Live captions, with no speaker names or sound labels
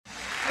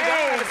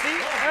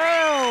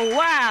Oh,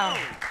 wow.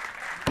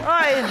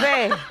 Oy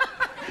vey.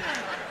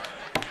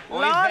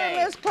 Lord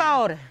and Miss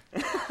Claudia.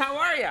 How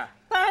are you?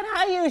 Fine,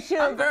 how you,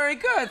 Sugar? I'm very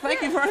good.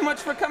 Thank you very much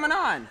for coming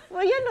on.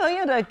 Well, you know,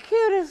 you're the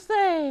cutest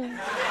thing.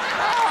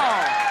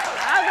 Oh.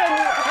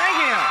 Thank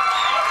you.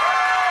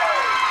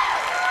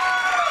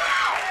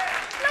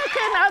 No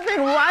kidding, I've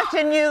been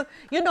watching you.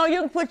 You know,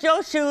 you can put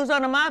your shoes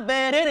under my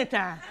bed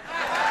anytime.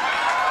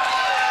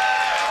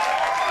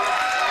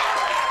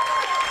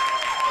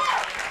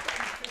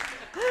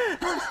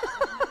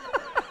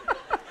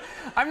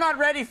 I'm not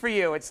ready for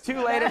you. It's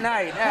too late at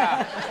night.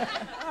 Yeah.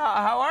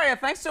 How are you?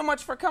 Thanks so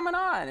much for coming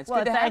on. It's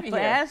good to have you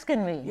here. Thanks for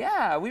asking me.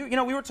 Yeah, we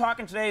were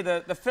talking today.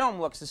 The film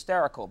looks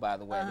hysterical, by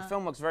the way. The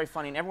film looks very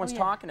funny, and everyone's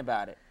talking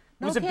about it.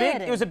 It was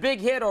a big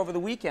hit over the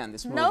weekend.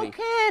 This movie. No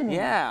kidding.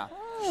 Yeah,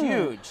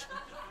 huge.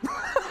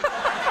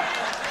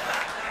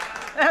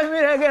 That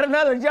means I get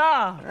another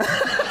job.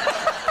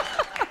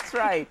 That's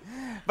right.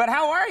 But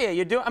how are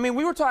you? I mean,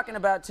 we were talking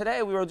about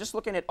today, we were just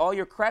looking at all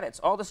your credits,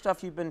 all the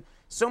stuff you've been,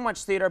 so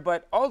much theater,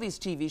 but all these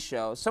TV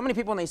shows. So many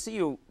people, when they see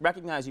you,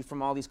 recognize you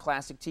from all these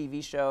classic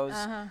TV shows,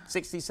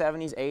 60s,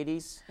 70s,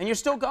 80s, and you're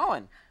still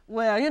going.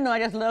 Well, you know, I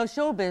just love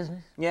show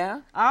business.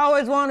 Yeah? I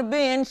always want to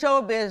be in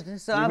show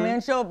business, so I'm in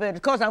show business.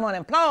 Of course, I'm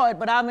unemployed,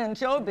 but I'm in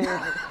show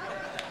business.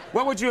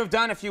 What would you have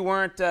done if you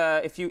weren't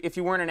if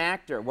you weren't an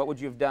actor? What would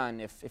you have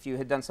done if you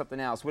had done something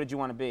else? What did you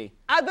want to be?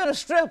 I've been a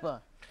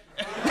stripper.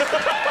 Look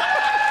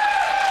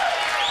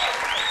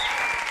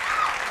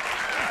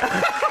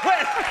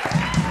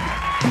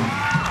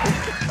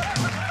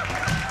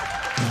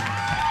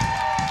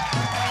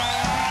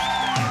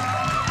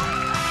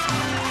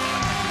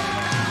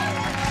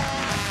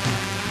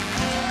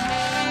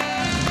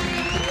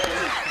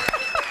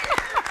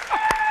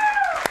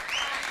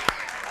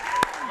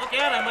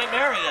out, I might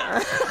marry you.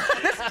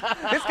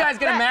 This guy's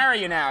gonna marry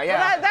you now, yeah.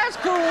 Well, that's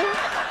cool.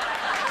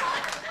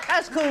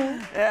 That's cool.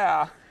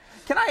 Yeah.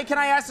 Can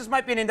I ask, this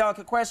might be an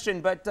indelicate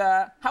question, but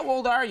how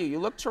old are you? You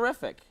look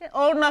terrific.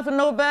 Old enough to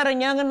know better and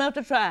young enough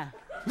to try.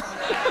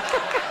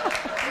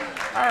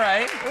 All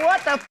right.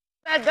 What the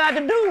that got to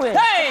do with it?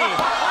 Hey!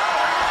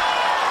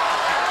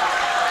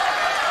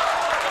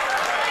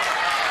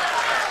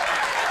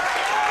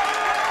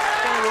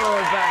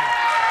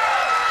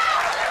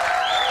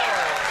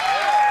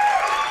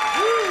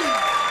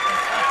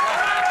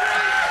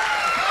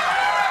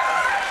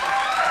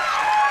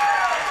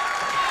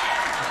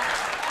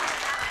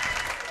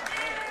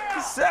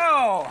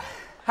 So,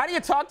 how do you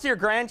talk to your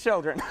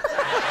grandchildren?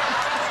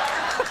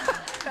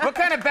 What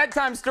kind of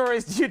bedtime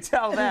stories do you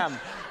tell them?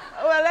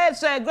 Well, they'd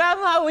say,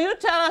 Grandma, will you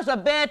tell us a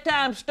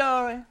bedtime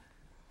story?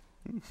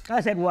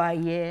 I said, why,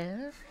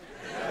 yes.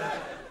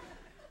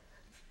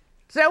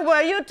 Said,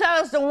 well, you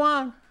tell us the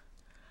one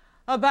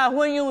about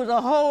when you was a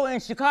hoe in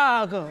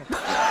Chicago.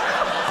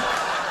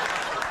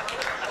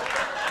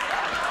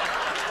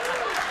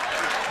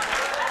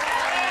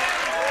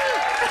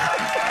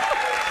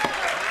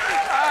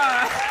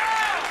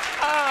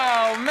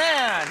 Oh,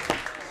 man.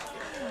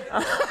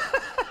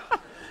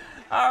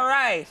 All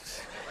right.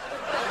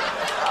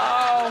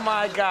 Oh,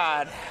 my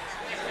God.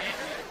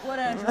 What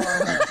else?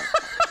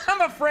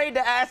 I'm afraid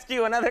to ask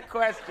you another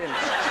question.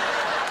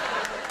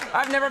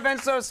 I've never been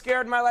so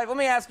scared in my life. Let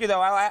me ask you,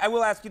 though. I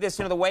will ask you this.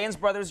 You know, the Wayans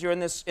brothers, you're in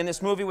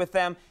this movie with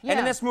them. Yeah. And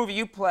in this movie,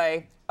 you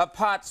play a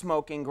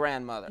pot-smoking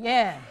grandmother.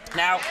 Yeah.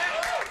 Now,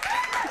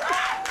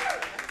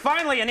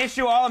 finally, an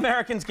issue all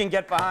Americans can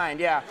get behind,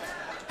 yeah.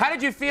 How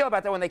did you feel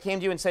about that when they came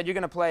to you and said you're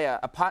going to play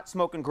a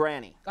pot-smoking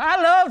granny?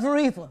 I love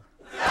reefer.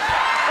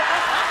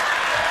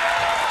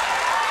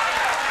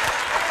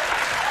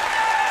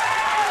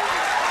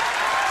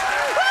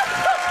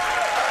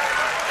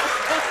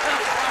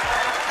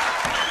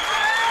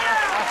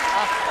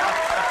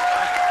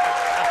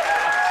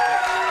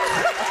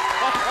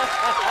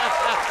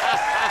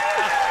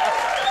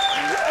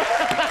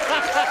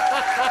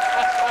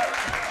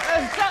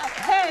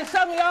 Hey,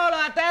 some of y'all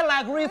out there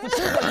like reefer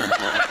too.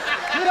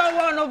 You don't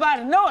want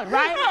nobody to know it,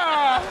 right?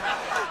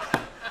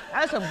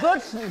 That's some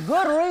good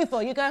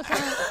reefer. You got some?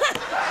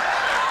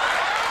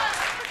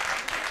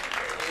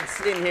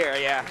 It's in here,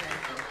 yeah.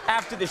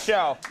 After the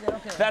show. Yeah,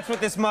 okay. That's what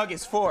this mug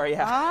is for,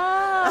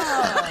 yeah.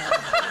 Oh.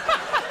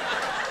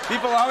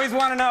 People always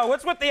want to know,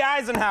 what's with the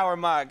Eisenhower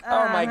mug?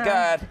 Oh, my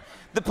God.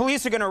 The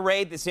police are going to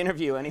raid this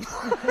interview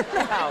anymore.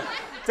 Now,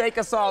 take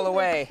us all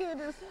away.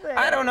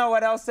 I don't know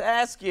what else to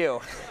ask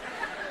you.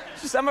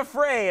 Just, I'm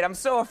afraid. I'm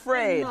so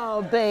afraid.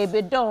 No,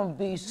 baby, don't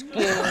be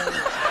scared.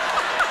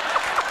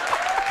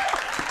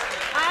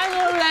 I ain't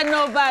gonna let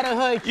nobody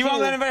hurt you. You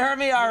won't let anybody hurt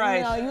me? All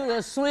right. No, you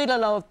a sweet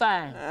little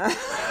thing.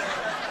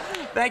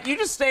 Thank you.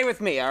 Just stay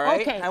with me, all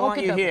right? Okay, I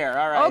want you here,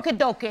 all right? Okie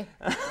dokie.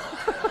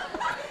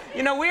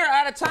 You know, we're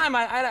out of time.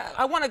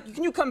 I want to,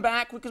 can you come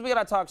back? Because we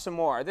got to talk some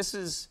more. This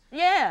is...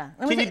 Yeah.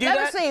 Can you do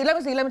that? Let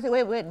me see.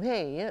 Wait.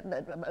 Hey.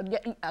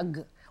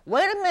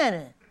 Wait a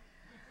minute.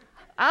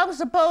 I was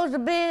supposed to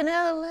be in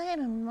L.A.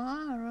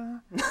 tomorrow.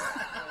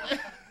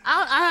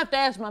 I have to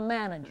ask my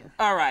manager.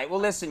 All right.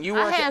 Well, listen, you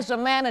work... I had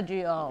some manager,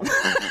 y'all.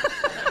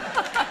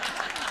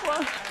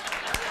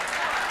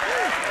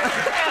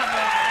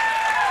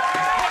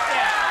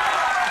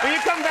 Will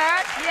you come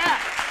back? Yeah.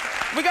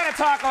 We got to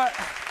talk.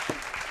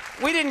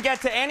 We didn't get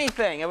to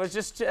anything. It was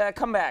just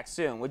come back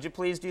soon. Would you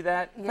please do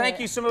that? Yeah. Thank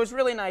you so much. It was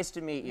really nice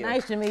to meet you.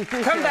 Nice to meet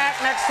you. Come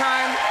back next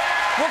time.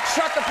 We'll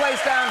shut the place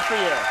down for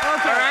you.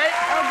 Okay. All right?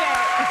 Okay.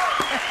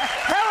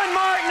 Helen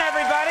Martin,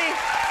 everybody.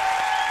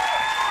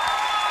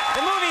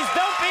 The movie's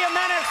Don't Be a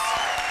Menace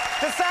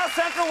to South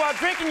Central while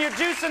drinking your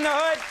juice in the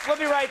hood. We'll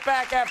be right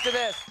back after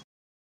this.